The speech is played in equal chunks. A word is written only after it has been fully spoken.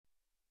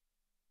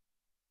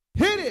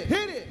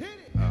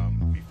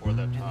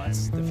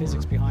It's the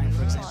physics behind,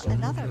 for example,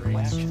 Another the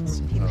reactions.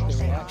 question people The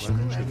say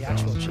reaction, the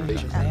actual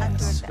change of under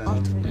mass. the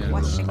ultimate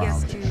question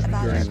about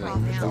During the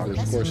prophet over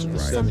the course of the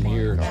 7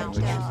 years in which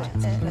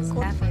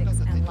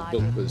the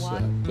book was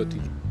put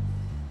together.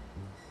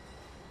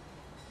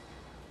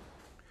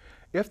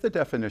 If the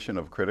definition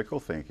of critical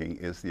thinking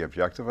is the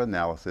objective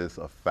analysis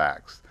of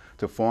facts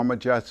to form a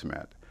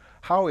judgment,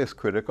 how is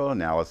critical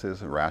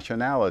analysis and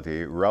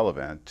rationality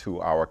relevant to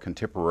our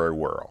contemporary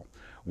world?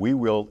 We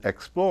will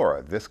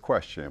explore this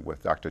question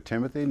with Dr.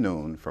 Timothy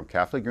Noone from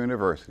Catholic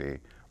University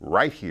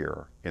right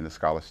here in the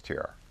Scholars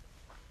Chair.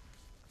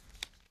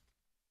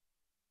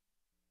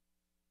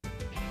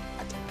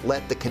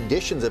 Let the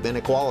conditions of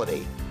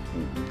inequality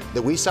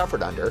that we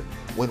suffered under,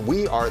 when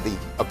we are the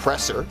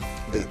oppressor,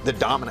 the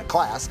dominant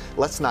class,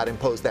 let's not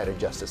impose that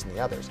injustice on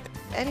the others.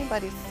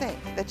 Anybody think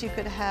that you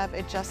could have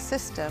a just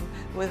system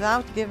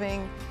without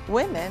giving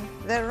women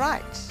their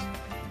rights?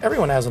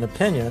 Everyone has an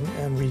opinion,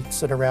 and we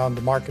sit around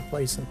the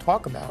marketplace and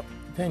talk about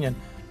opinion,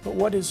 but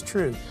what is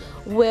truth?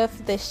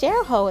 With the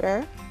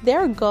shareholder,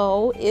 their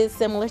goal is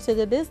similar to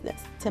the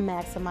business, to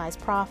maximize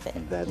profit.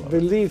 That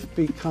belief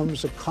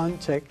becomes a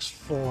context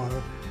for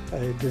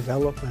a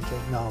development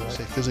of knowledge.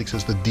 Say physics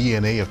is the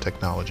DNA of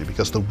technology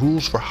because the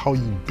rules for how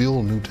you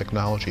build new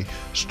technology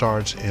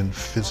starts in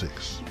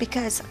physics.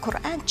 Because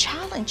Quran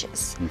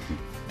challenges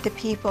the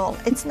people.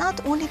 It's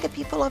not only the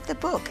people of the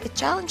book, it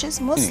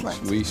challenges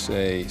Muslims. We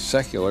say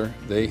secular,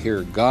 they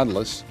hear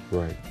godless.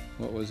 Right.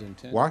 What was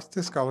intended? Watch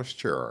the Scholars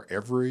Chair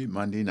every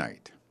Monday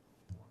night.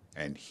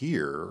 And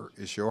here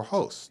is your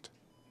host.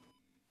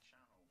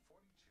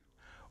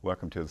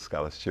 Welcome to the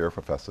Scholars Chair,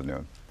 Professor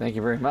Noone. Thank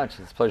you very much.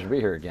 It's a pleasure to be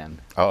here again.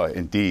 Oh,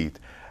 indeed.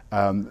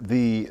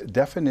 The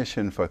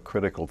definition for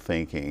critical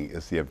thinking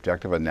is the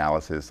objective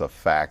analysis of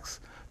facts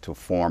to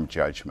form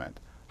judgment.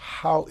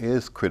 How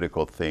is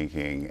critical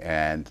thinking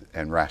and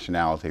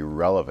rationality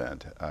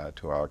relevant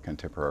to our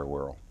contemporary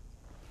world?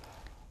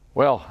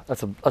 Well,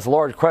 that's a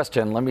large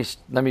question.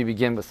 Let me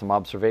begin with some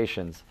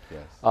observations.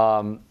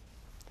 Yes.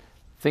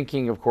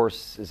 Thinking, of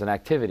course, is an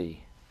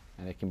activity,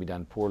 and it can be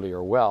done poorly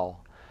or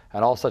well.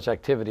 And all such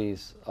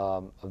activities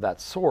of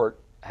that sort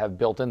have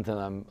built into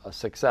them a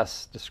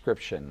success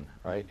description,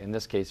 right? In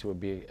this case, it would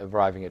be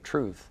arriving at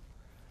truth.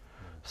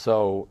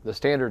 So the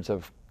standards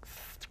of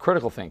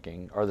critical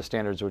thinking are the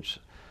standards which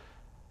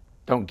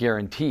don't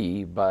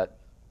guarantee, but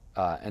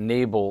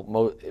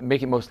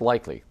make it most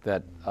likely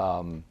that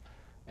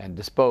and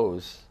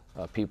dispose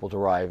people to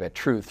arrive at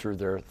truth through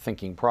their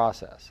thinking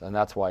process. And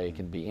that's why it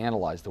can be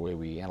analyzed the way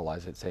we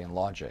analyze it, say, in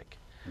logic.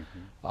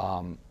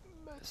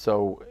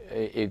 So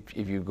if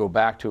you go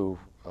back to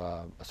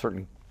a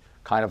certain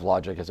kind of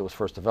logic as it was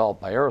first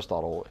developed by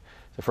Aristotle,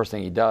 the first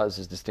thing he does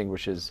is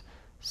distinguishes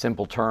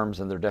simple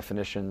terms and their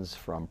definitions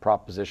from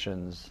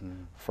propositions,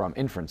 from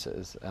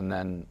inferences, and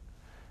then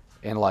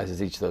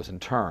analyzes each of those in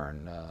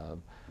turn.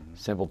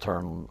 Simple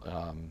term,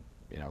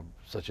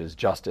 such as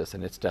justice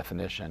and its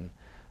definition,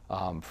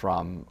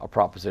 from a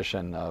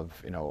proposition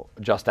of,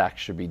 just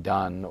acts should be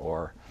done,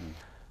 or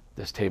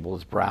this table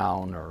is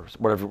brown, or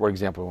what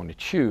example we want to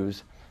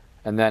choose.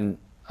 And then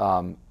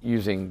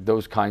using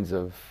those kinds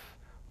of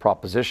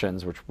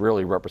propositions, which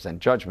really represent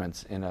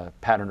judgments, in a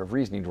pattern of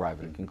reasoning, drive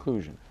at a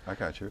conclusion. I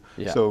got you.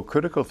 Yeah. So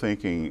critical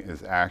thinking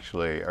is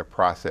actually a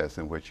process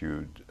in which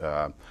you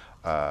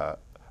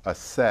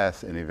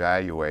assess and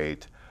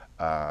evaluate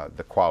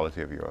the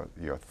quality of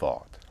your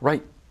thought.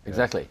 Right.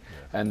 Exactly.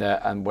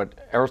 Yes. And what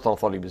Aristotle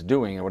thought he was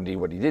doing,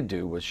 and what he did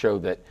do, was show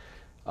that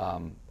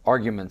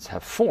arguments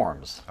have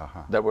forms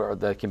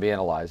that can be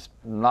analyzed,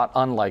 not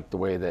unlike the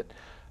way that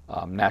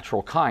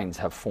natural kinds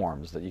have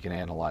forms that you can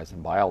analyze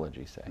in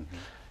biology, say.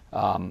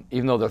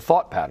 Even though they're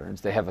thought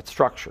patterns, they have a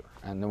structure.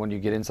 And then when you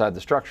get inside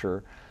the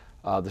structure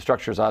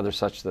is either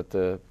such that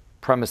the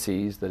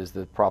premises, that is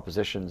the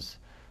propositions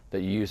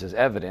that you use as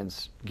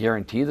evidence,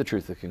 guarantee the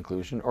truth of the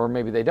conclusion, or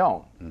maybe they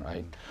don't,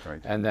 right?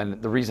 And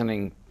then the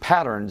reasoning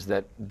patterns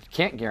that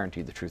can't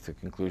guarantee the truth of the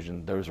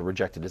conclusion, those are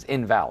rejected as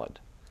invalid.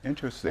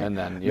 Interesting. And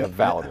then you have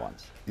valid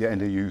ones. Yeah, and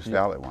they use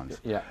valid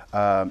ones. Yeah.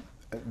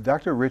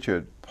 Dr.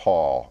 Richard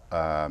Paul,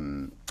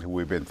 who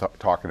we've been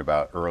talking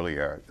about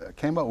earlier,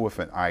 came up with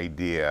an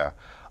idea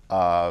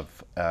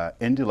of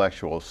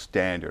intellectual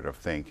standard of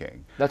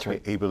thinking. That's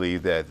right. He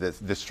believed that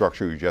this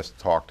structure you just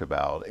talked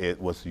about, it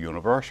was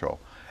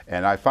universal.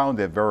 And I found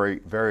it very,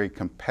 very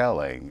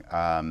compelling.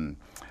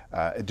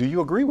 Do you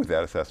agree with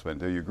that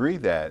assessment? Do you agree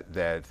that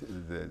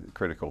the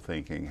critical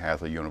thinking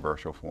has a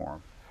universal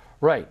form?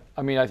 Right.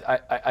 I mean,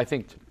 I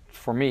think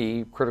for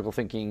me, critical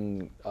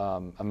thinking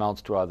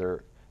amounts to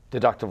either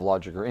deductive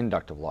logic or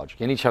inductive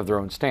logic, and each have their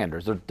own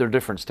standards. They're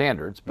different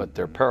standards, but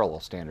they're parallel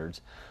standards.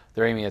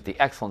 They're aiming at the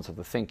excellence of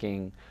the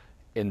thinking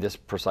in this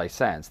precise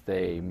sense.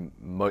 They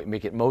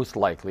make it most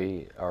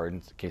likely, or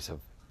in the case of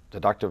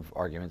deductive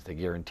arguments, they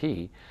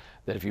guarantee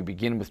that if you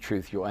begin with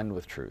truth, you'll end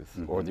with truth,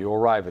 or you'll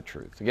arrive at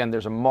truth. Again,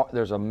 there's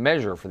a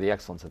measure for the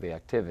excellence of the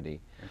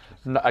activity,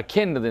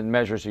 akin to the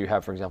measures you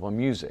have, for example, in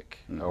music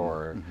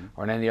or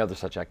in any other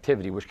such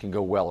activity, which can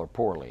go well or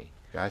poorly.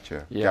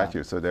 Gotcha. Yeah.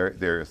 Gotcha. So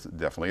there's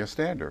definitely a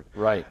standard.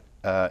 Right.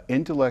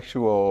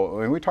 intellectual,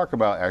 when we talk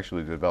about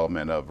actually the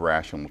development of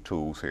rational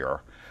tools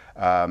here,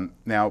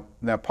 now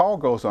Paul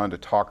goes on to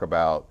talk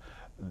about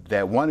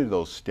that one of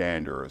those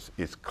standards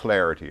is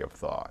clarity of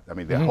thought. I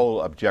mean, the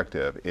whole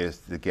objective is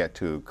to get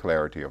to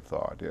clarity of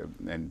thought.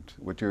 And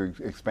would you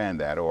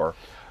expand that, or?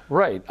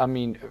 Right. I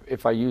mean,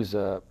 if I use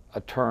a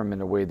term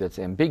in a way that's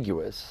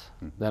ambiguous,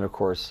 then of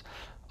course,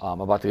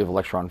 I'm about to give a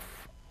lecture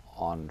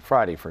on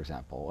Friday, for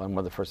example, and one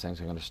of the first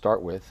things I'm going to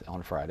start with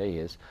on Friday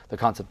is the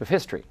concept of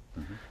history.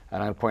 And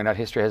I'm going to point out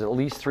history has at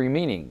least 3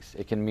 meanings.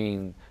 It can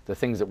mean the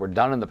things that were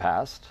done in the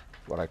past,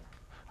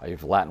 I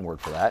use a Latin word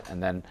for that,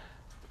 and then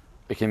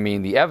it can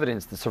mean the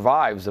evidence that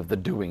survives of the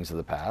doings of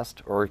the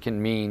past, or it can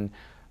mean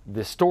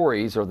the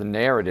stories or the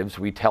narratives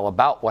we tell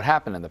about what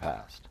happened in the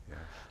past. Yes.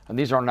 And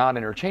these are not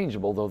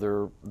interchangeable,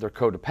 though they're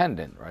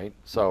codependent, right?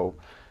 So,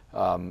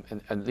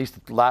 and at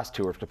least the last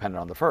 2 are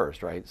dependent on the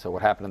first, right? So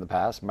what happened in the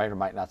past might or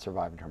might not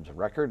survive in terms of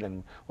record,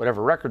 and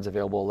whatever record's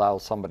available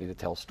allows somebody to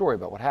tell a story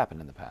about what happened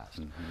in the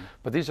past.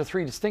 But these are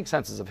 3 distinct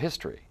senses of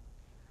history.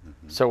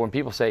 So when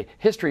people say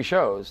history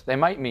shows, they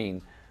might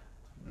mean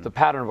the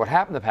pattern of what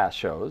happened in the past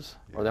shows,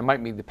 or there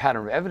might be the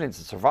pattern of evidence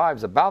that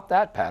survives about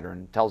that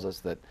pattern tells us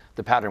that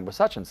the pattern was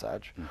such and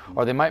such,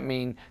 or they might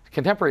mean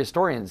contemporary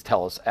historians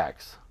tell us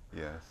X.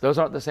 Yes. Those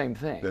aren't the same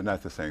thing. They're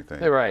not the same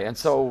thing. They're right. And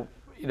so,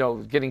 you know,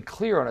 getting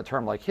clear on a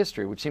term like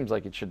history, which seems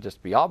like it should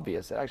just be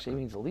obvious, it actually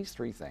means at least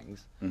 3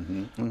 things.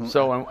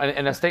 So,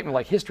 and a statement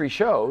like history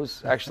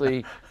shows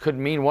actually could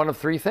mean one of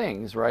 3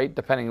 things, right?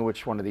 Depending on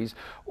which one of these.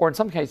 Or in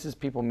some cases,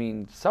 people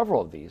mean several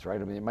of these, right?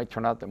 I mean, it might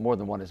turn out that more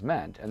than one is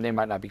meant, and they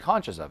might not be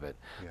conscious of it.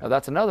 Now,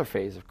 that's another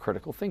phase of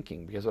critical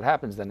thinking, because what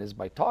happens then is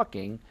by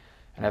talking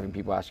and having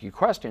people ask you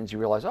questions, you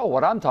realize, oh,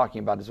 what I'm talking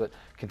about is what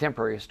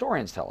contemporary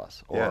historians tell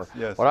us. Or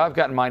what I've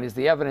got in mind is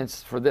the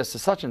evidence for this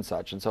is such and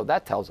such. And so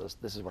that tells us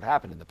this is what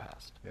happened in the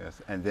past.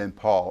 Yes, and then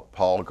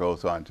Paul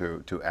goes on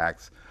to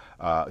Acts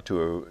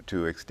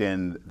to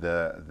extend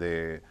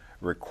the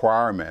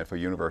requirement for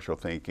universal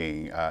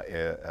thinking.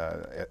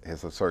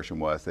 His assertion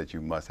was that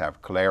you must have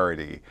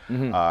clarity,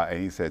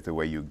 and he said the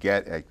way you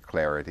get at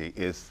clarity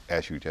is,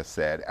 as you just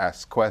said,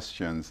 ask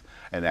questions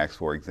and ask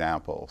for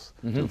examples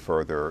to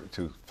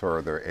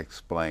further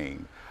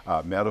explain.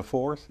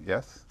 Metaphors,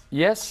 yes?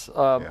 Yes,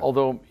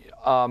 although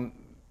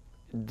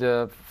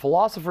the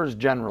philosophers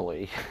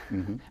generally,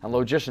 and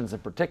logicians in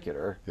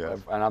particular,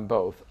 and I'm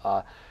both,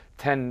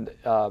 tend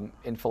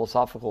in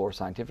philosophical or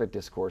scientific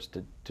discourse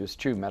to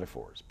eschew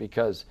metaphors,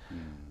 because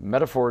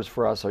metaphors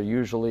for us are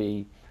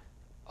usually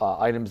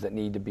items that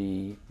need to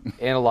be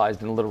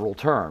analyzed in literal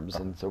terms,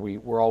 and so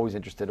we're always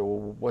interested in,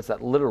 well, what's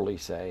that literally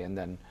say, and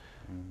then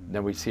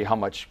we see how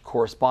much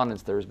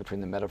correspondence there is between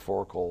the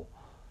metaphorical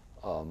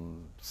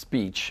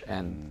speech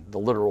and the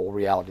literal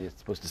reality it's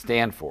supposed to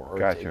stand for.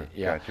 Gotcha.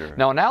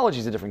 Now, analogy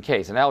is a different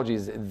case. Analogy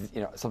is,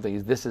 you know, something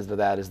is this is to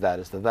that, is that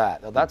is to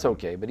that. Now, that's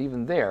okay, but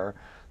even there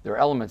are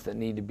elements that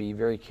need to be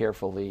very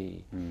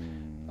carefully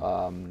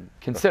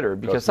considered,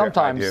 because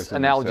sometimes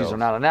analogies are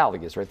not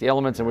analogous, right? The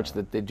elements in which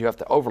they do have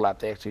to overlap,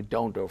 they actually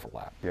don't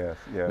overlap. Yes.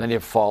 And then you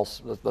have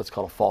false, let's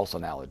call it a false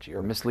analogy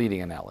or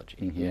misleading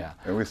analogy.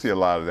 And we see a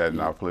lot of that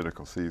in our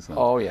political season.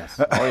 Oh yes,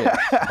 oh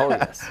yes, oh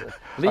yes.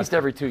 At least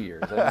every 2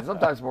 years, and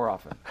sometimes more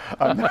often.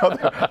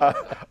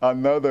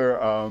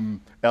 Another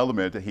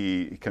element that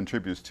he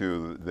contributes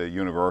to the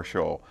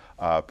universal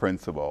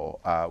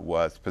principle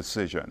was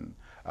precision.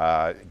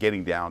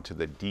 Getting down to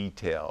the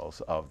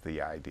details of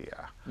the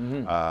idea.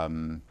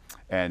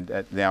 And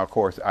now, of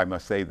course, I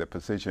must say that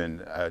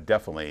precision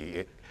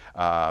definitely,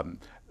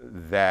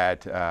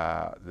 that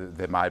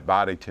my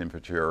body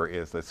temperature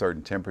is a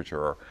certain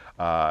temperature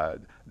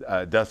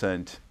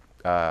doesn't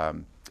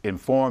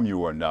inform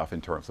you enough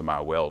in terms of my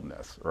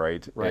wellness,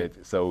 right?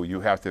 So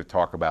you have to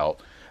talk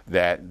about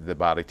that the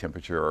body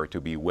temperature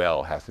to be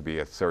well has to be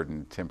a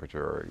certain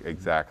temperature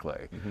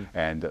exactly.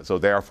 And so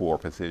therefore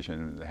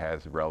precision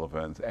has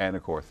relevance, and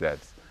of course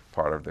that's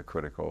part of the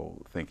critical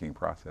thinking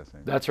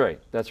processing. That's right,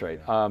 that's right.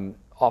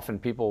 Often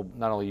people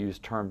not only use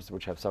terms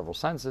which have several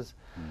senses,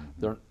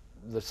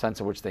 the sense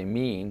in which they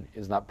mean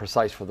is not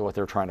precise for what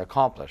they're trying to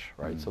accomplish,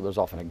 right? So there's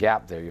often a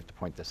gap there. You have to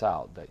point this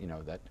out, that, you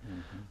know, that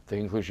the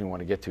conclusion you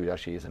want to get to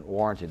actually isn't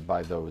warranted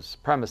by those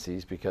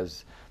premises,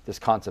 because this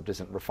concept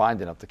isn't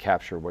refined enough to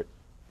capture what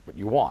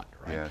you want,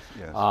 right?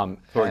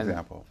 For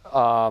example?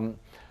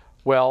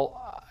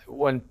 Well,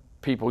 when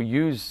people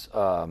use,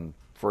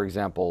 for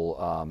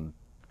example,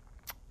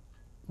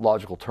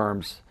 logical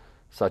terms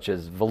such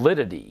as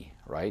validity,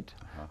 right?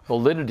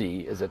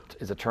 Validity is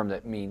a term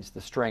that means the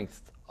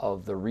strength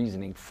of the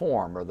reasoning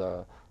form, or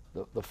the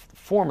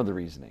form of the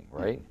reasoning,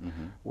 right?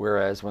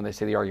 Whereas when they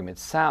say the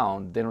argument's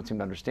sound, they don't seem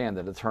to understand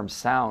that the term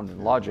sound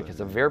in logic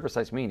has a very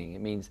precise meaning.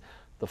 It means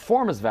the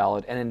form is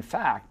valid, and in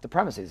fact, the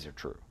premises are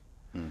true.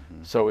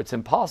 So it's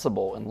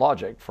impossible in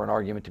logic for an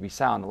argument to be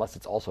sound unless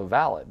it's also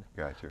valid.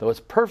 Gotcha. Though it's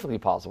perfectly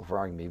possible for an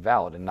argument to be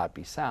valid and not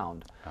be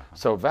sound.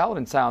 So valid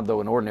and sound, though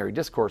in ordinary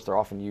discourse they're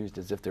often used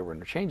as if they were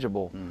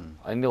interchangeable,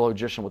 a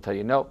logician will tell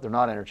you, no, they're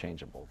not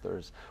interchangeable.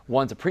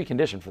 One's a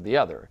precondition for the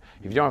other.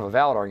 If you don't have a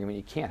valid argument,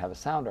 you can't have a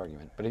sound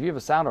argument. But if you have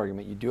a sound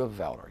argument, you do have a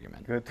valid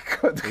argument. Good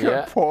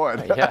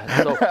point.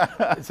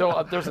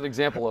 So there's an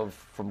example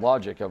from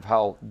logic of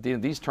how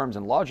these terms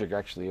in logic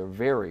actually are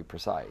very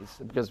precise,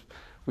 because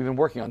we've been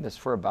working on this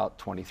for about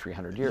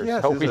 2,300 years.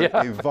 Yes, so it's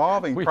an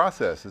evolving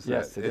process.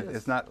 Yes, it is.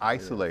 It's not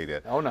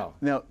isolated. Oh, no.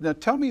 Now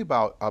tell me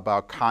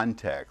about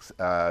context.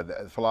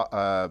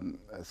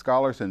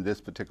 Scholars in this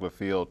particular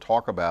field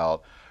talk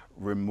about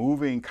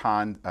removing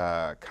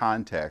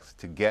context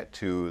to get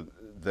to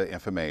the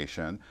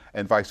information,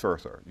 and vice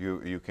versa.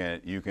 You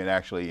can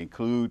actually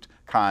include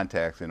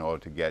context in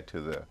order to get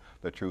to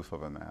the truth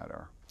of a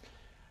matter.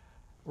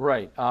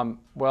 Right.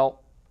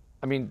 Well,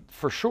 I mean,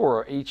 for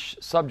sure, each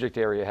subject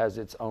area has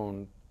its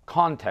own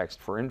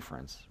context for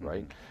inference,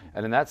 right?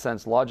 And in that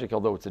sense, logic,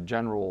 although it's a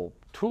general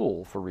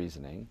tool for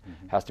reasoning,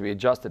 has to be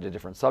adjusted to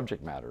different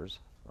subject matters,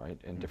 right,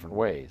 in different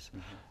ways.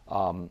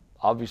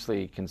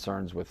 Obviously,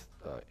 concerns with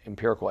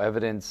empirical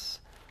evidence,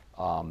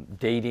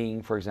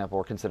 dating, for example,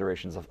 or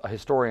considerations of a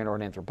historian or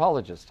an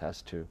anthropologist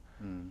has to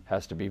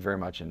be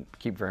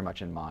keep very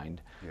much in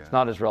mind. Yeah. It's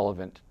not as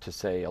relevant to,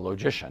 say, a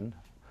logician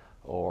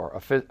or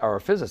a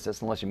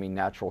physicist, unless you mean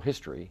natural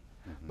history.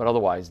 But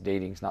otherwise,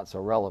 dating's not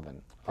so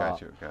relevant.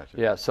 Gotcha.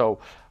 Yeah. So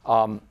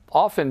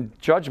often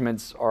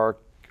judgments are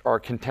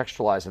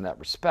contextualized in that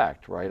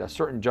respect, right? A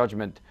certain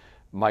judgment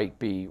might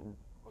be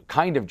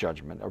kind of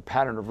judgment or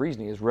pattern of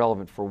reasoning is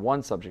relevant for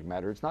one subject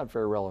matter. It's not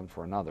very relevant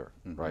for another,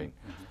 right?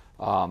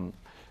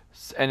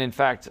 And in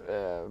fact,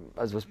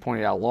 as was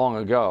pointed out long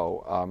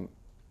ago,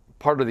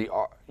 part of the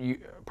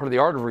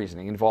art of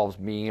reasoning involves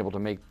being able to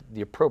make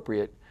the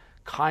appropriate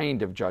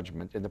kind of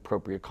judgment in the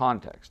appropriate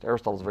context.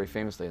 Aristotle very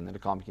famously in the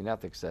Nicomachean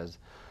Ethics says,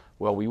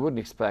 well, we wouldn't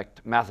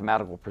expect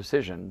mathematical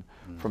precision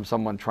from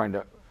someone trying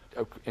to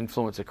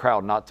influence a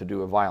crowd not to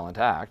do a violent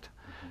act,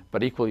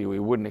 but equally we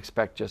wouldn't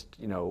expect just,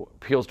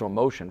 appeals to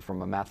emotion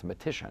from a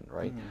mathematician,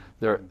 right?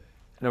 In other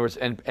words,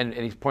 and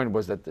his point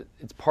was that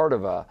it's part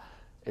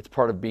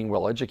of being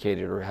well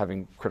educated or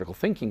having critical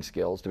thinking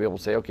skills to be able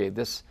to say, okay,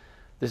 this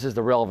is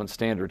the relevant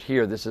standard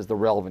here, this is the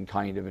relevant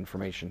kind of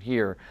information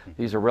here,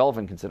 these are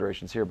relevant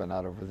considerations here, but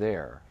not over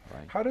there,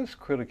 right? How does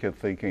critical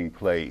thinking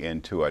play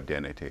into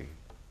identity?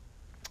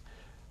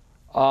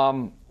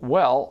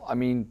 Well, I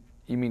mean,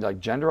 you mean like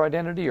gender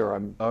identity, or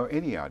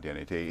any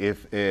identity?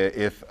 If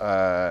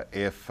I'm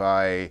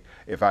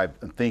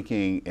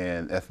thinking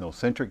in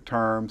ethnocentric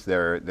terms,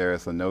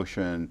 there's a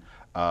notion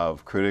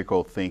of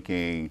critical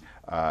thinking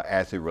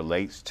as it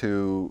relates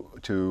to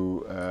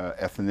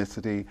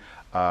ethnicity.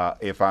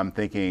 If I'm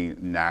thinking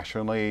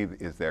nationally,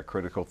 is there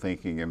critical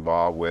thinking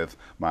involved with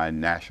my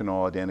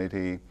national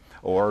identity,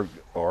 or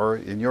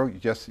in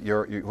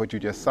what you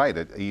just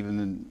cited,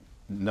 even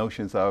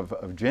notions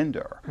of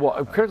gender?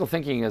 Well, critical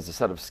thinking is a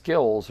set of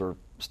skills or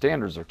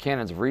standards or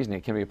canons of reasoning.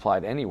 It can be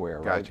applied anywhere,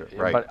 right? Gotcha,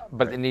 right.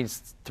 But it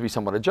needs to be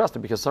somewhat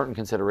adjusted because certain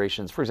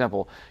considerations, for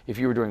example, if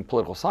you were doing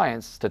political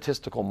science,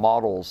 statistical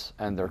models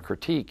and their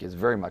critique is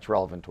very much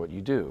relevant to what you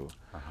do,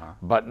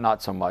 but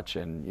not so much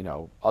in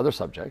other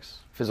subjects.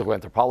 Physical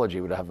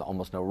anthropology would have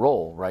almost no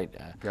role, right?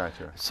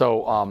 Gotcha.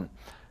 So,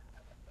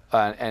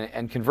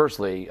 and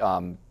conversely,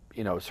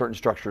 certain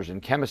structures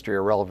in chemistry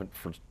are relevant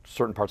for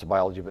certain parts of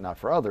biology, but not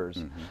for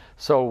others.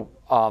 So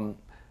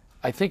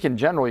I think in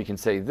general you can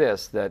say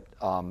this, that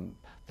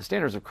the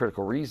standards of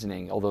critical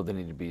reasoning, although they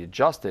need to be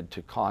adjusted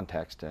to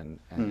context and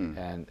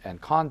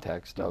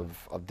context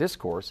of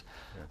discourse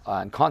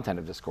and content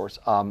of discourse,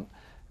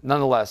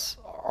 nonetheless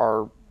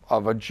are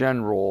of a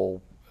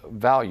general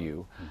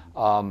value.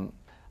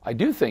 I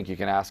do think you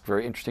can ask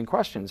very interesting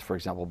questions, for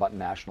example, about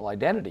national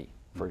identity,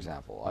 for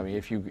example. I mean,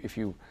 if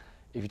you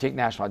take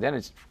national identity,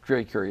 it's a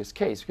very curious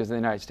case because in the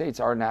United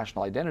States, our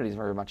national identity is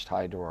very much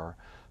tied to our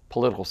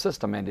political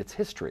system and its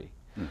history.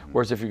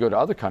 Whereas if you go to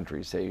other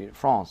countries, say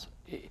France,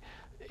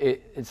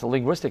 it's a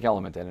linguistic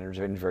element that enters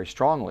in very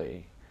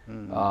strongly.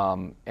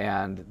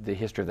 And the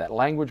history of that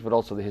language, but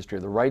also the history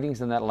of the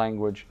writings in that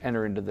language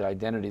enter into the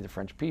identity of the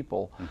French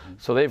people.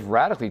 So they've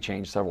radically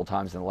changed several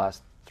times in the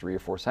last 3 or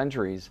 4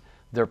 centuries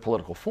their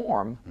political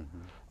form.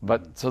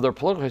 But so their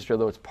political history,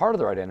 although it's part of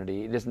their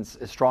identity, it isn't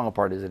as strong a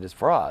part as it is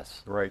for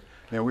us. Right.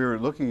 Now we were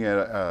looking at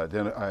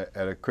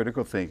a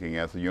critical thinking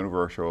as a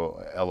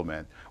universal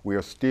element. We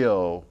are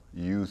still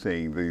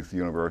using these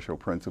universal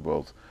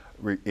principles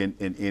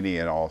in any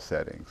and all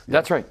settings. Yes.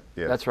 That's right.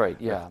 Yes. That's right.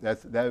 Yeah.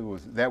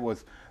 That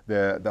was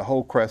the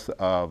whole crest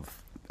of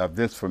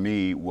this for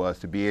me, was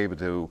to be able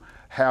to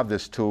have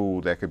this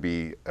tool that could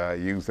be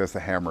used as a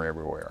hammer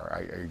everywhere.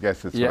 I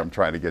guess that's what I'm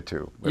trying to get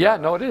to. Yeah,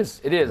 no, it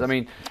is. It is. I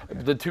mean,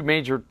 the 2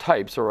 major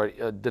types are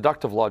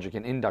deductive logic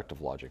and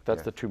inductive logic.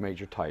 That's the 2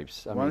 major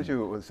types. Why don't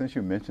you, since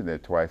you mentioned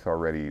it twice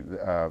already,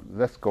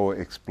 let's go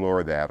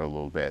explore that a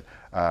little bit.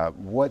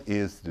 What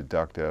is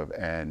deductive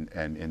and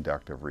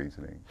inductive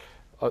reasoning?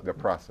 the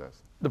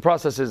process. The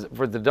process is,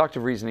 for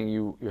deductive reasoning,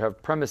 you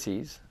have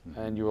premises,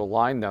 and you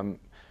align them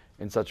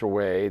in such a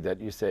way that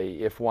you say,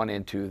 if 1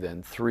 and 2,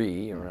 then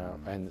 3.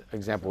 An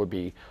example would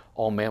be,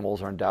 all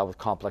mammals are endowed with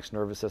complex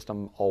nervous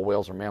system, all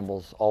whales are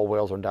mammals, all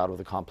whales are endowed with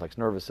a complex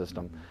nervous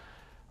system.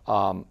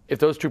 If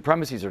those two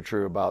premises are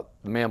true about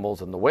the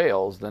mammals and the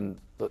whales, then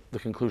the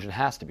conclusion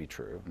has to be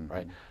true,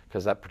 right?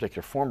 Because that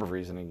particular form of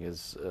reasoning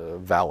is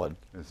valid.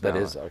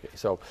 Is okay.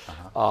 So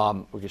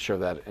we could show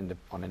that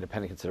on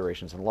independent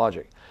considerations and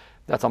logic.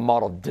 That's a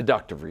model of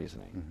deductive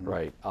reasoning,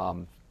 right?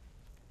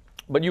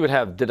 But you would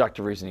have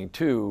deductive reasoning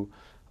too.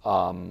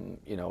 You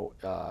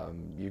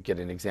get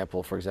an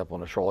example, for example,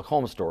 in a Sherlock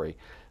Holmes story.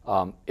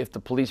 If the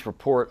police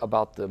report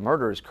about the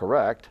murder is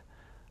correct,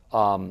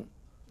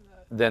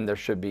 then there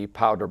should be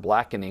powder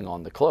blackening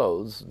on the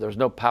clothes. There's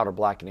no powder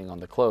blackening on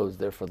the clothes,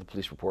 therefore the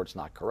police report's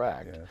not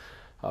correct.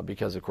 Yes.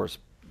 Because, of course,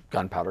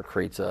 gunpowder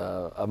creates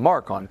a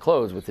mark on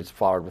clothes if it's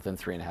fired within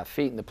 3.5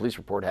 feet, and the police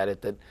report had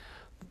it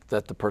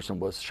that the person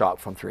was shot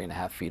from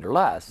 3.5 feet or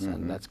less,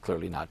 and that's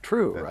clearly not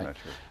true, right? Not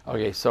true.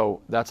 Okay,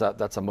 so that's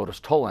a modus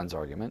tollens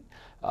argument.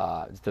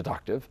 It's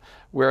deductive.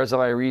 Whereas if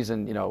I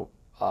reason,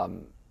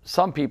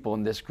 some people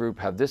in this group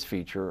have this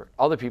feature,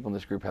 other people in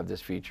this group have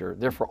this feature,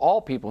 therefore all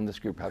people in this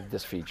group have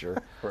this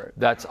feature.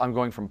 Right. I'm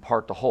going from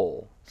part to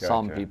whole. Gotcha.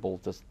 Some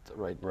people just,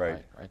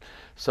 right.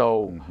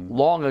 So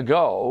long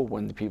ago,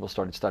 when the people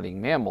started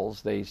studying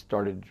mammals, they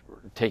started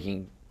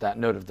taking that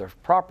note of their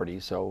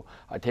properties. So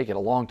I take it a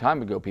long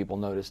time ago, people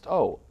noticed,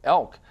 oh,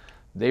 elk,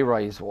 they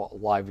raise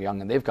live young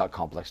and they've got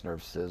complex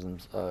nervous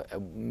systems.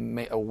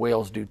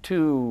 Whales do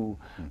too,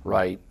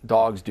 right?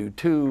 Dogs do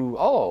too.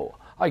 Oh,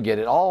 I get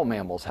it. All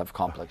mammals have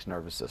complex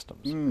nervous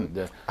systems.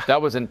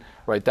 That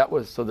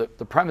was so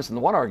the premise in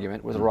the one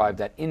argument was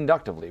arrived at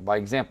inductively by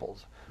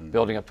examples,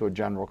 building up to a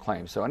general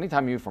claim. So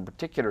anytime you move from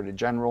particular to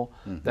general,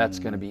 that's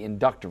going to be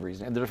inductive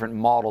reasoning. And there are different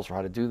models for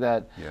how to do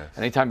that. Yes.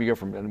 Anytime you go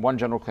from one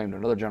general claim to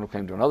another general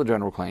claim to another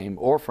general claim,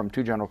 or from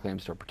two general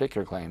claims to a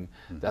particular claim,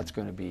 that's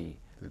going to be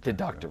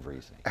deductive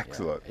reasoning.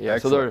 Excellent. Yeah.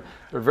 Excellent. So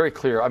they're very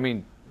clear. I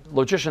mean,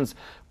 logicians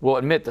will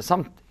admit that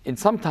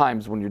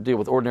sometimes when you deal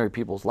with ordinary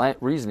people's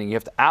reasoning, you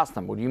have to ask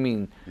them, what do you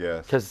mean?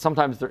 Yes. Because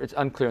sometimes it's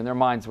unclear in their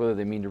minds whether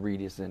they mean to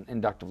read is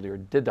inductively or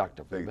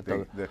deductively.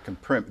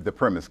 The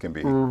premise can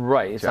be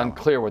right. It's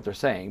unclear what they're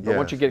saying. But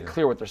once you get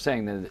clear what they're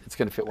saying, then it's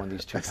going to fit one of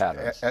these two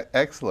patterns.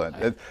 Excellent.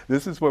 Right.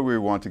 This is what we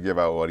want to give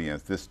our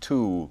audience, this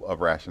tool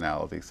of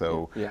rationality.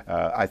 So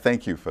I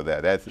thank you for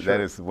that. That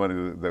is one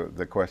of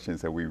the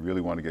questions that we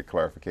really want to get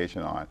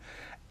clarification on.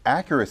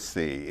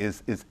 Accuracy,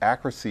 is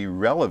accuracy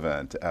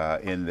relevant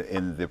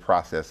in the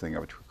processing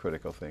of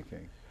critical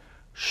thinking?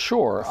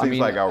 Sure. It seems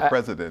like our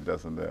president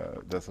doesn't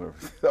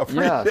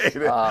appreciate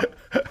it.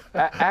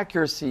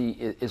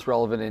 Accuracy is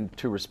relevant in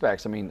two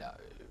respects. I mean,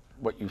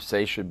 what you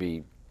say should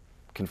be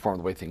conform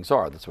to the way things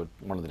are. That's what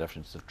one of the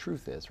definitions of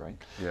truth is, right?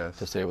 Yes.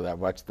 To say that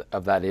what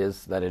of that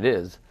is that it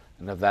is,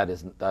 and of that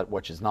is that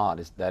which is not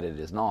is that it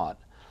is not.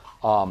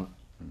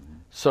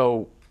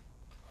 So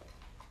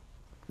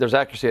there's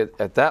accuracy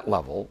at that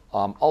level.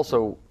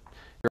 Also,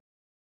 your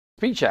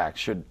speech acts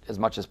should, as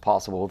much as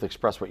possible,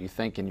 express what you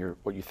think, and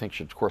what you think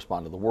should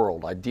correspond to the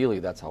world. Ideally,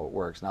 that's how it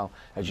works. Now,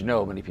 as you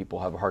know, many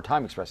people have a hard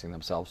time expressing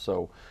themselves,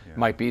 so it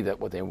might be that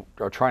what they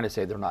are trying to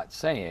say they're not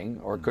saying,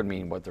 or it could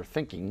mean what they're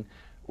thinking,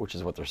 which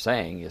is what they're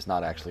saying, is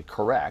not actually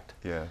correct.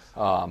 Yes.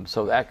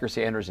 So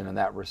accuracy enters in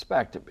that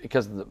respect,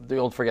 because the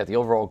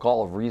overall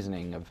goal of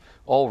reasoning, of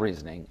all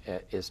reasoning,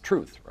 is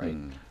truth, right?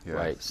 Yes,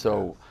 right.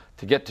 So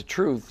to get to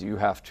truth, you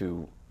have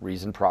to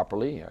reason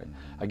properly.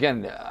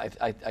 Again,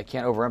 I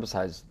can't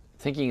overemphasize,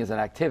 thinking is an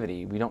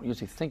activity. We don't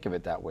usually think of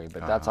it that way,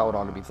 but that's how it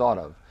ought to be thought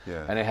of.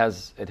 Yeah. And it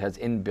has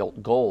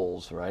inbuilt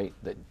goals, right,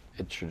 that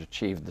it should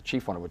achieve, the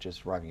chief one of which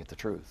is arriving at the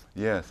truth.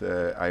 Yes,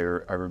 I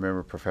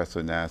remember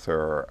Professor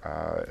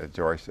Nasser,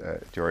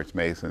 George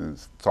Mason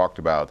talked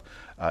about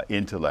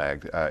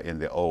intellect in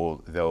the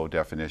old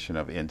definition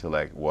of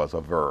intellect was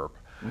a verb.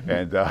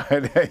 And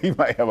he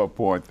might have a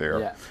point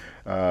there.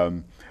 Yeah.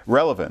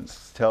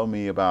 Relevance. Tell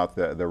me about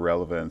the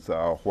relevance,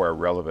 where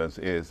relevance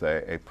is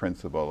a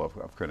principle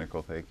of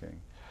critical thinking.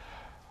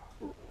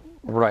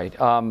 Right.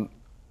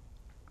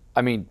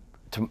 I mean,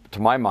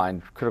 to my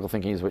mind, critical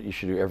thinking is what you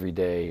should do every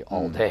day,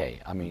 all day.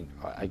 I mean,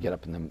 I get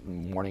up in the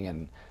morning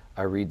and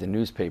I read the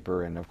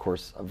newspaper, and of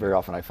course, very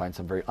often I find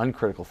some very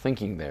uncritical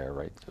thinking there,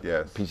 right?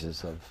 Yes.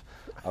 Pieces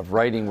of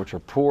writing which are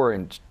poor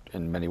in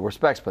many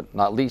respects, but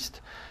not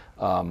least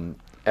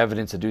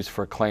evidence adduced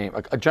for a claim.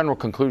 A general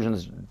conclusion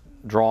is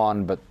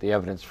drawn, but the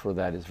evidence for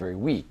that is very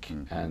weak.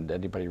 And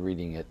anybody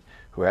reading it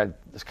who had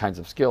these kinds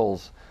of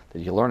skills that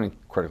you learn in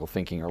critical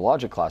thinking or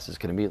logic classes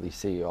can immediately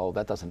see, oh,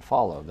 that doesn't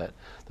follow, that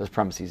those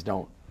premises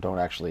don't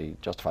actually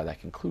justify that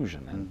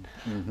conclusion.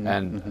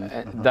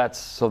 And that's,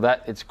 so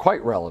that it's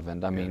quite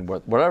relevant. I mean,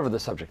 whatever the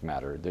subject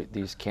matter,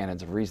 these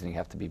canons of reasoning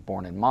have to be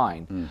borne in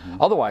mind.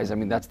 Otherwise, I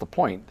mean, that's the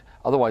point.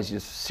 Otherwise, you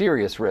have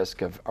serious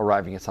risk of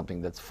arriving at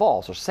something that's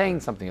false, or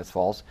saying something that's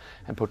false,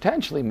 and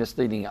potentially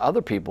misleading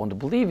other people into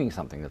believing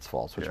something that's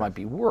false, which might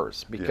be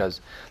worse, because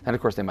then,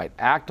 of course, they might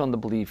act on the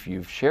belief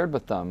you've shared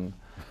with them,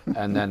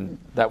 and then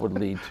that would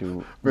lead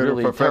to Been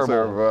really a professor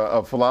terrible.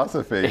 of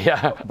philosophy.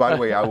 Yeah. By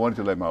the way, I wanted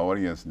to let my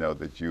audience know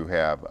that you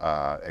have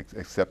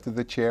accepted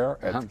the chair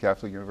at the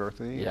Catholic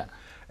University. Yeah.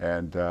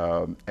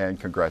 And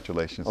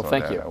congratulations on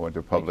thank that. you. I wanted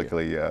to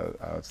publicly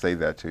say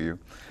that to you.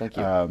 Thank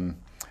you.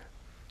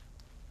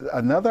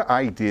 Another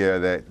idea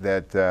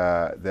that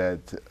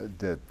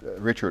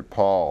Richard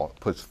Paul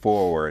puts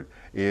forward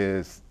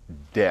is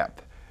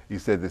depth. He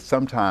said that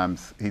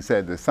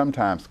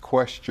sometimes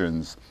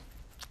questions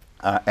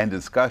and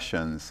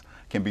discussions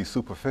can be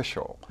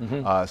superficial,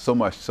 so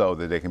much so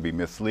that they can be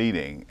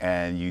misleading,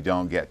 and you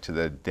don't get to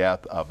the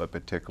depth of a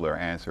particular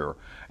answer.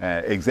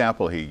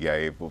 Example he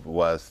gave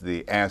was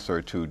the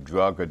answer to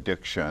drug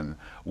addiction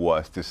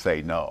was to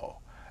say no.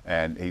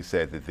 And he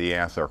said that the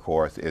answer, of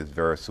course, is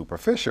very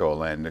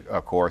superficial. And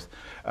of course,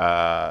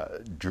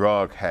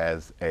 drug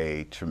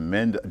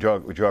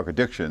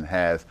addiction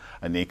has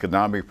an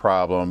economic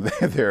problem.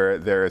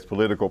 there is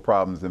political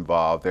problems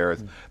involved. There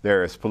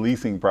is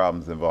policing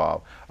problems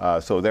involved.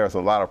 So there's a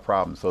lot of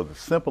problems. So the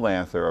simple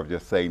answer of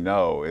just say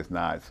no is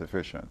not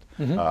sufficient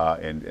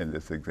in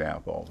this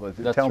example.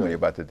 So tell me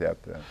about the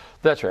depth then.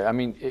 That's right. I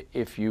mean,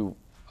 if you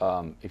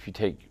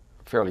take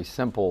fairly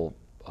simple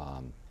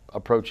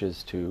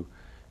approaches to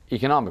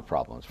economic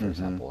problems, for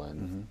example,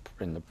 in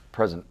the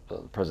present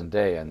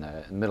day in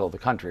the middle of the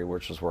country,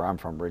 which is where I'm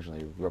from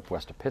originally, grew up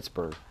west of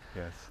Pittsburgh.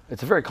 Yes.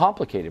 It's a very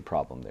complicated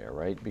problem there,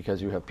 right?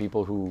 Because you have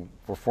people who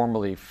were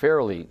formerly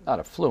fairly, not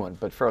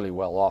affluent, but fairly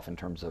well off in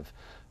terms of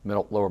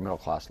lower middle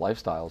class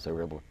lifestyles. They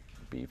were able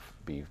to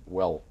be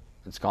well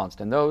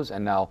ensconced in those,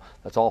 and now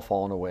that's all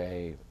fallen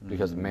away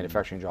because the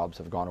manufacturing jobs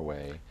have gone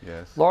away,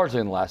 largely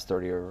in the last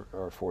 30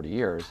 or 40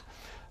 years.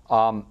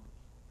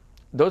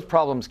 Those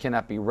problems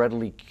cannot be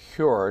readily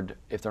cured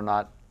if they're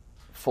not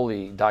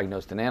fully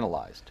diagnosed and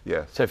analyzed.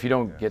 Yes. So if you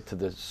don't get to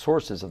the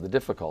sources of the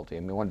difficulty,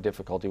 I mean, one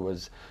difficulty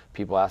was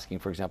people asking,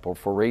 for example,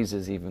 for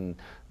raises, even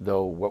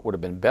though what would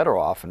have been better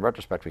off, in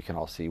retrospect, we can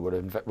all see, would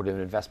have been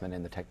investment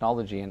in the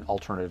technology and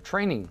alternative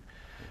training,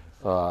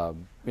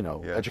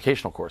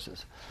 educational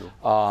courses,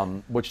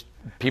 which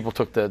people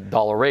took the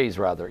dollar raise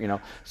rather,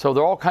 So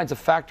there are all kinds of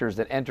factors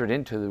that entered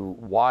into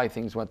why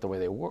things went the way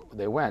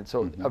they went.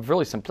 So a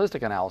really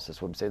simplistic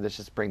analysis would say, let's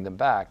just bring them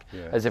back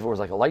as if it was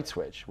like a light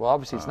switch. Well,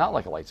 obviously it's not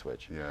like a light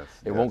switch.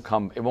 It won't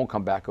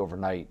come back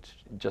overnight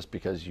just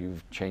because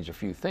you've changed a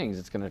few things.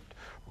 It's going to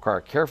require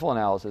careful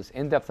analysis,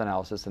 in-depth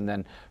analysis, and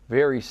then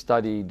very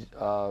studied,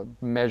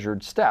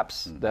 measured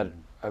steps that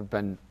have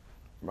been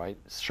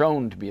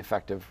shown to be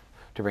effective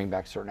to bring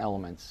back certain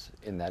elements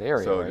in that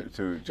area,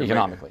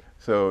 economically.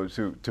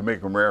 To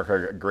make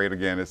America great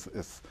again, it's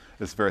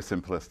very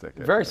simplistic.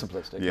 Very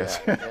simplistic. Yes.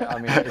 Yeah. I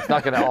mean, it's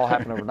not going to all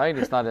happen overnight.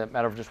 It's not a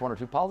matter of just one or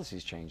two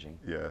policies changing.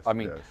 Yes. I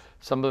mean,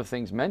 some of the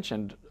things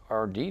mentioned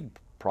are indeed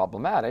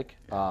problematic,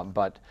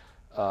 but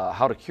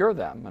how to cure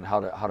them and how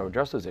to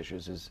address those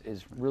issues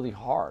is really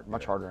hard,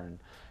 much harder.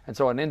 And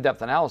so an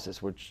in-depth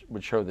analysis would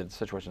show that the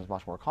situation is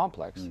much more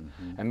complex,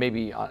 and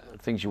maybe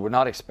things you would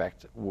not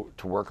expect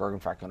to work are in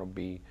fact going to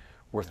be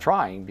worth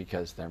trying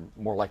because they're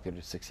more likely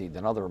to succeed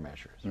than other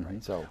measures.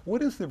 Right? So,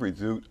 what is the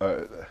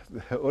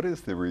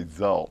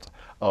result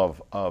of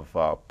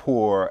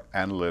poor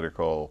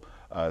analytical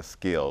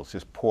skills,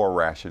 just poor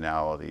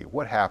rationality?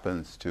 What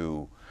happens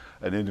to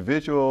an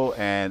individual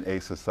and a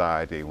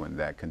society when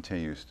that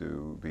continues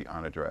to be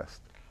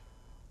unaddressed?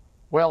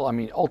 Well, I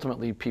mean,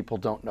 ultimately, people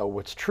don't know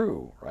what's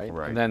true, right?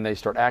 And then they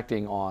start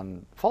acting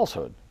on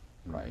falsehood.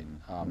 Right.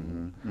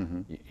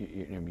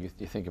 You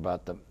think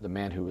about the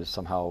man who was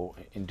somehow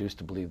induced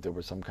to believe there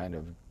was some kind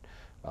of,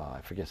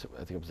 I think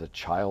it was a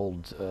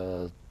child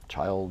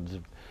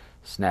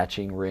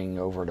snatching ring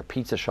over at a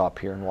pizza shop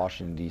here in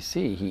Washington,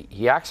 D.C.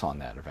 He acts on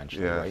that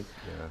eventually, right?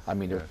 Yes, I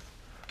mean, a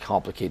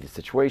complicated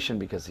situation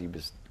because he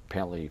was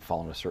apparently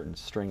following a certain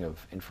string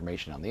of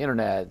information on the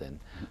internet, and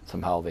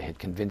somehow they had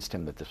convinced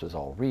him that this was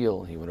all real,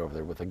 and he went over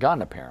there with a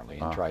gun apparently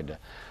and tried to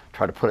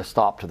put a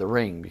stop to the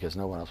ring because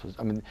no one else was.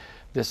 I mean,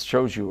 this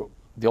shows you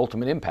the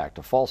ultimate impact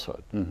of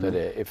falsehood. That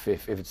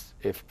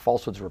if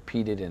falsehoods are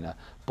repeated in a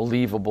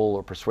believable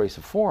or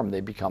persuasive form, they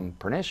become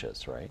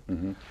pernicious, right?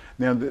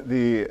 Now,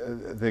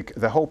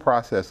 the whole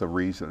process of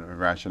reason,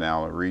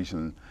 rationality,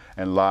 reason,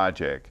 and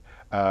logic.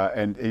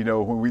 And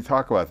when we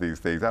talk about these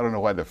things, I don't know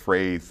why the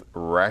phrase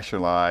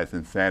rationalized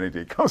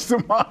insanity comes to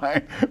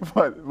mind,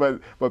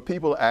 but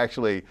people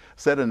actually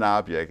set an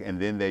object and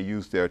then they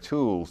use their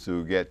tools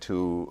to get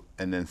to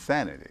an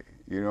insanity.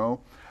 They're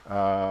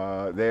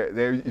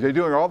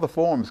doing all the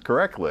forms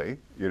correctly,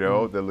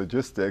 the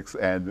logistics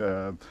and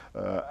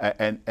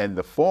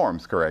the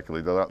forms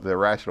correctly, the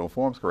rational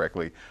forms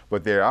correctly,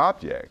 but their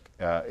object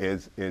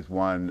is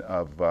one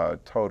of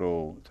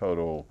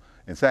total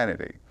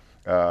insanity.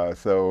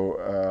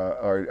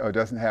 Or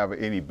doesn't have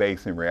any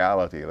base in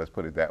reality, let's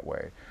put it that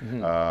way.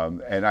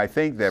 And I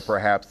think that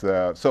perhaps,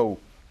 so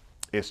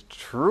it's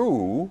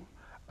true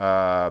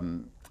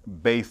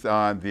based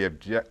on the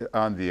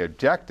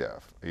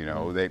objective. You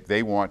know,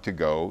 they want to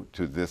go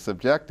to this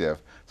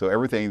objective. So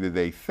everything that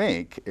they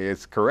think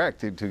is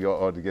correct to go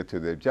or to get to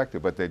the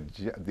objective, but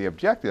the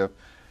objective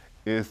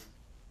is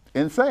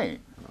insane.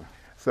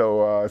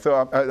 So,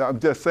 I'm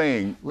just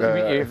saying. You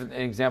have an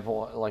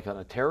example like on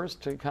a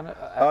terrorist to kind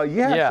of.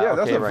 Yeah,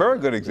 that's okay, a right. very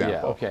good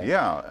example. Yeah, okay.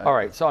 Yeah. All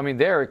right. So I mean,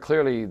 there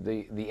clearly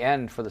the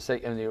end for the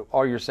sake, and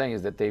all you're saying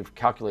is that they've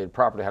calculated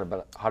properly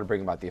how to bring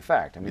about the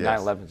effect. I mean,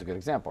 Yes. 9/11 is a good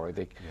example, right?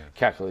 They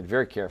calculated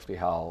very carefully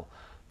how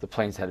the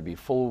planes had to be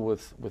full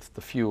with the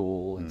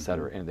fuel, et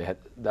cetera, and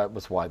that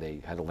was why they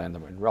had to land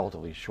them in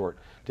relatively short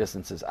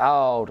distances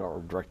out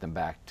or direct them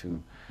back to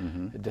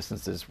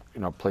distances,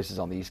 places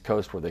on the East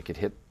Coast where they could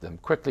hit them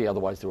quickly.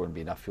 Otherwise, there wouldn't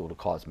be enough fuel to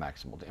cause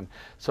maximal damage.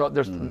 So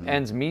there's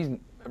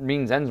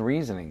means ends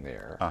reasoning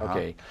there.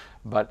 Okay,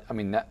 but I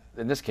mean,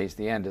 in this case,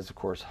 the end is of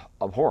course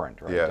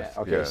abhorrent, right? Yes.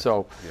 Okay, Yes,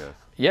 so. yes.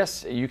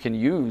 Yes, you can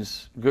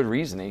use good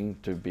reasoning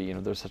to be,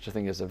 there's such a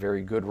thing as a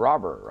very good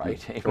robber,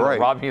 right? Right.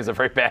 Robbing is a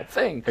very bad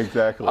thing.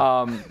 Exactly.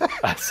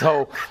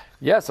 So,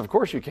 yes, of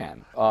course you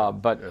can.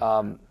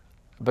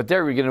 But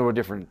there we get into a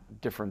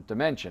different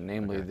dimension,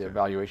 namely the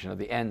evaluation of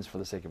the ends for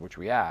the sake of which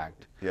we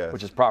act, Yes.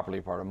 which is properly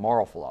part of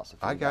moral philosophy.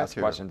 I got Ask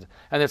you. questions,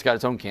 and it's got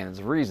its own canons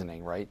of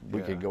reasoning, right?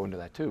 We could go into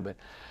that too. But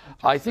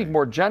I think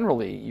more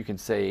generally, you can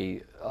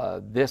say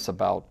this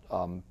about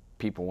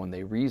people when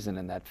they reason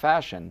in that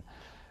fashion.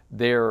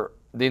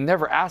 They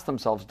never ask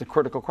themselves the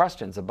critical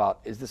questions about,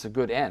 is this a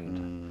good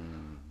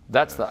end?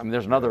 That's I mean,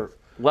 there's another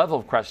level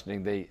of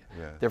questioning.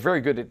 They're very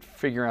good at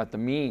figuring out the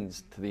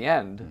means to the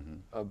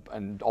end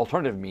and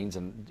alternative means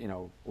and,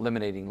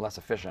 eliminating less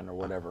efficient or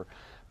whatever.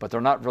 But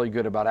they're not really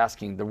good about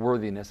asking the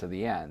worthiness of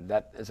the end.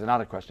 That is not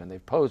a question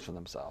they've posed for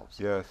themselves.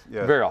 Yes,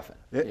 yes. Very often.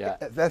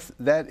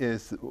 That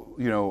is,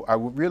 I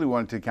really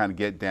wanted to kind of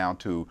get down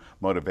to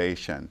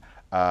motivation.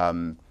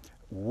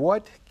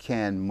 What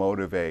can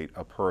motivate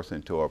a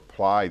person to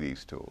apply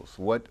these tools?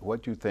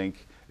 What do you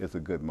think is a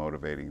good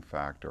motivating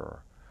factor?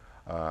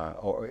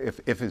 Or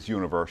if it's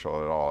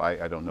universal at all,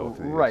 I don't know if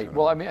it is. Right.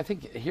 Well, I mean, I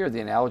think here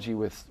the analogy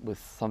with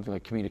something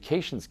like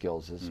communication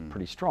skills is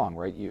pretty strong,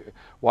 right?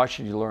 Why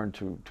should you learn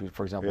to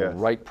for example,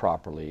 write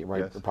properly,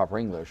 write proper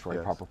English,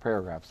 write proper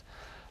paragraphs?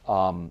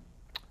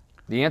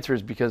 The answer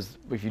is because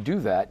if you do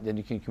that, then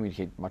you can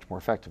communicate much more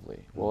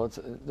effectively. Well,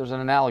 there's an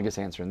analogous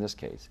answer in this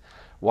case.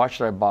 Why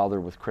should I bother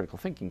with critical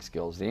thinking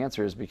skills? The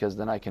answer is because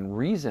then I can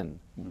reason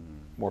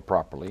more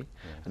properly,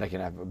 and I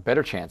can have a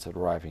better chance of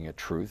arriving at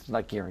truth. It's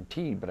not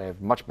guaranteed, but I have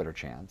a much better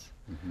chance.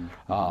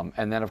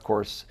 And then, of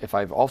course, if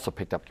I've also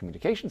picked up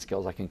communication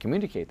skills, I can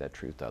communicate that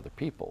truth to other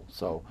people.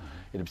 So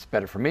it's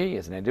better for me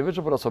as an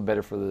individual, but also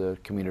better for the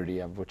community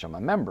of which I'm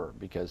a member,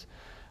 because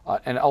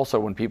and also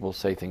when people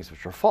say things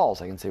which are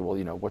false, I can say, well,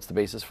 what's the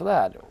basis for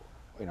that?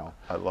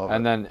 I love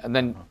and it.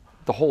 Then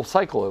the whole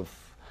cycle of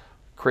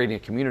creating a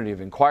community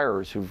of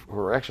inquirers who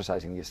are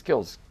exercising these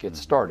skills gets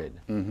started.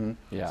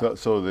 Yeah.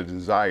 So the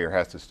desire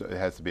has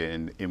to be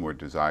an inward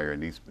desire,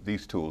 and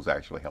these tools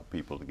actually help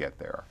people to get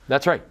there.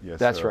 That's right. Yes,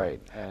 That's sir.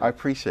 right. I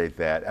appreciate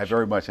that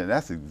very much, and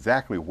that's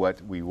exactly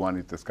what we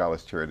wanted the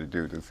Scholars Chair to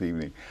do this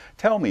evening.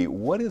 Tell me,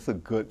 what is a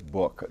good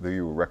book that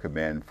you would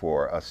recommend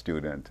for a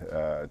student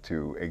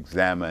to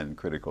examine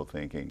critical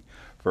thinking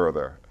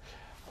further?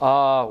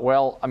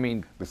 Well, I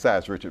mean,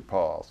 besides Richard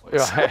Paul's.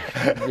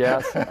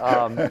 Yes.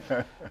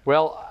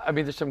 Well, I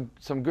mean, there's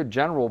some good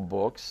general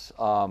books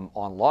on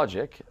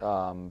logic.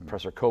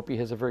 Professor Copey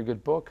has a very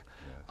good book.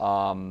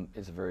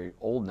 It's very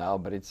old now,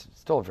 but it's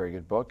still a very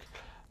good book.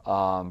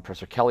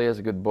 Professor Kelly has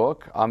a good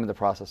book. I'm in the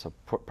process of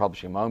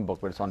publishing my own book,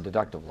 but it's on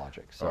deductive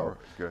logic. So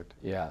good.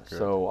 Yeah. Good.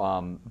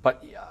 So,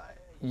 but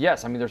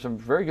yes, I mean, there's some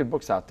very good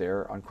books out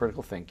there on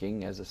critical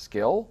thinking as a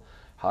skill,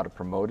 how to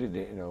promote it,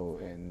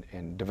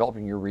 in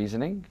developing your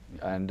reasoning,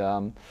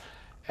 and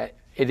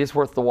it is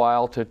worth the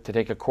while to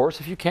take a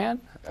course if you can.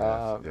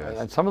 Yes.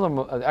 And some of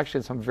them,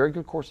 actually, some very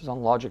good courses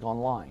on logic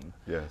online.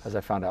 Yes. As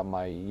I found out,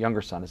 my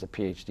younger son has a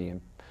PhD in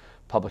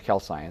public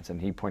health science,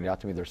 and he pointed out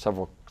to me there's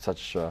several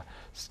such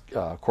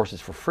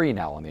courses for free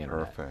now on the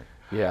internet. Perfect.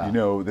 Yeah.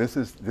 This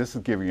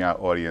is giving our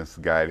audience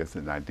guidance,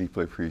 and I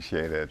deeply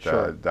appreciate it,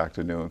 Sure.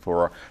 Dr. Noone,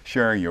 for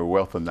sharing your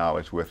wealth of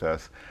knowledge with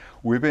us.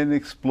 We've been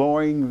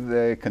exploring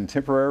the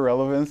contemporary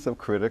relevance of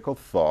critical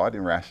thought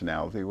and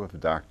rationality with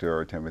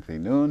Dr. Timothy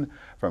Noone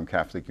from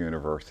Catholic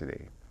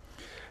University.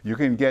 You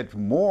can get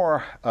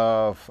more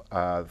of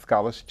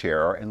Scholars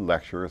Chair and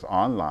lectures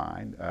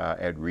online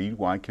at Read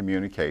One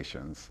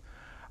Communications.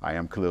 I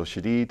am Khalil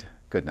Shadid.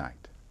 Good night.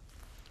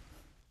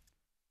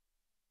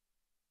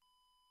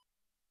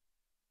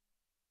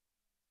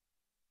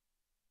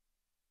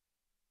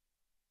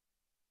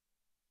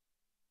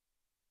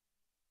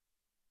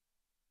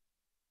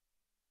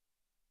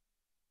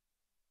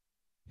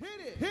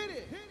 Hit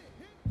it!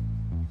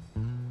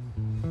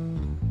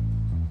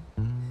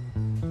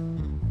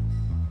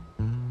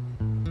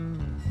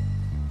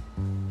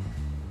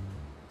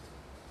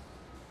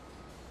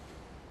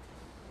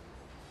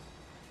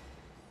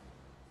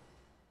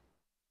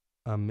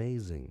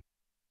 Amazing.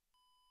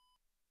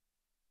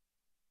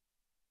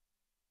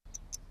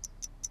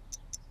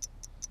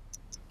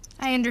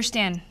 I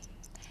understand.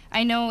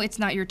 I know it's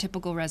not your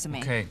typical resume.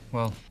 Okay,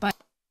 well. But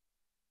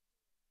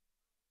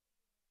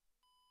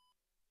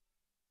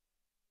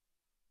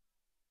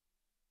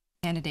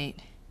candidate.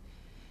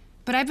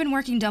 But I've been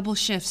working double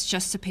shifts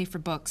just to pay for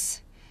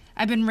books.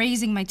 I've been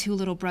raising my 2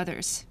 little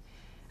brothers.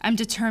 I'm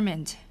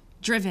determined,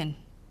 driven,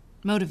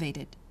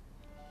 motivated.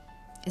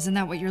 Isn't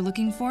that what you're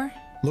looking for?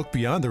 Look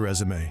beyond the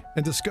resume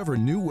and discover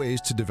new ways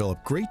to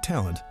develop great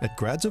talent at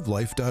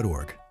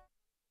gradsoflife.org.